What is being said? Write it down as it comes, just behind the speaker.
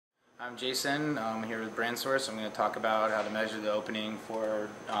I'm Jason. I'm here with BrandSource. I'm going to talk about how to measure the opening for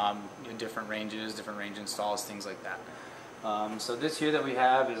different ranges, different range installs, things like that. So this here that we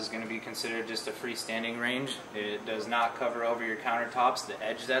have is going to be considered just a freestanding range. It does not cover over your countertops, the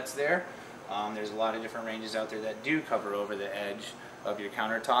edge that's there. There's a lot of different ranges out there that do cover over the edge of your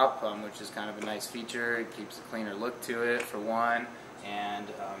countertop, which is kind of a nice feature. It keeps a cleaner look to it for one, and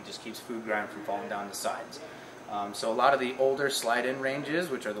just keeps food grime from falling down the sides. So a lot of the older slide-in ranges,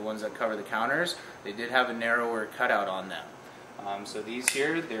 which are the ones that cover the counters, they did have a narrower cutout on them. So these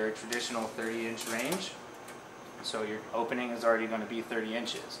here, they're a traditional 30-inch range. So your opening is already going to be 30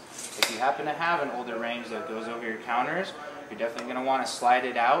 inches. If you happen to have an older range that goes over your counters, you're definitely going to want to slide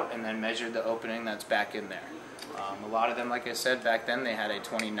it out and then measure the opening that's back in there. A lot of them, like I said, back then they had a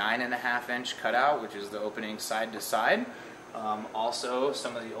 29.5-inch cutout, which is the opening side to side. Also,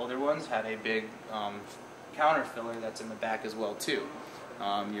 some of the older ones had a big counter filler that's in the back as well too.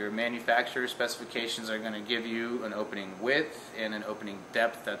 Your manufacturer specifications are going to give you an opening width and an opening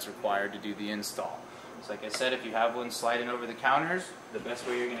depth that's required to do the install. So like I said, if you have one sliding over the counters, the best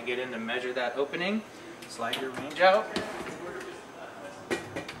way you're going to get in to measure that opening, slide your range out, and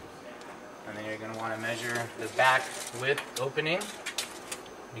then you're going to want to measure the back width opening,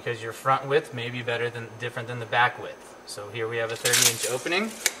 because your front width may be different than the back width. So here we have a 30-inch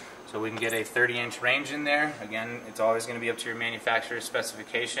opening. So we can get a 30-inch range in there. Again, it's always going to be up to your manufacturer's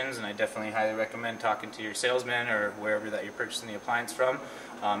specifications, and I definitely highly recommend talking to your salesman or wherever that you're purchasing the appliance from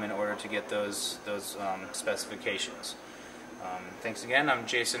in order to get those specifications. Thanks again. I'm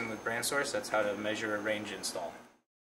Jason with BrandSource. That's how to measure a range install.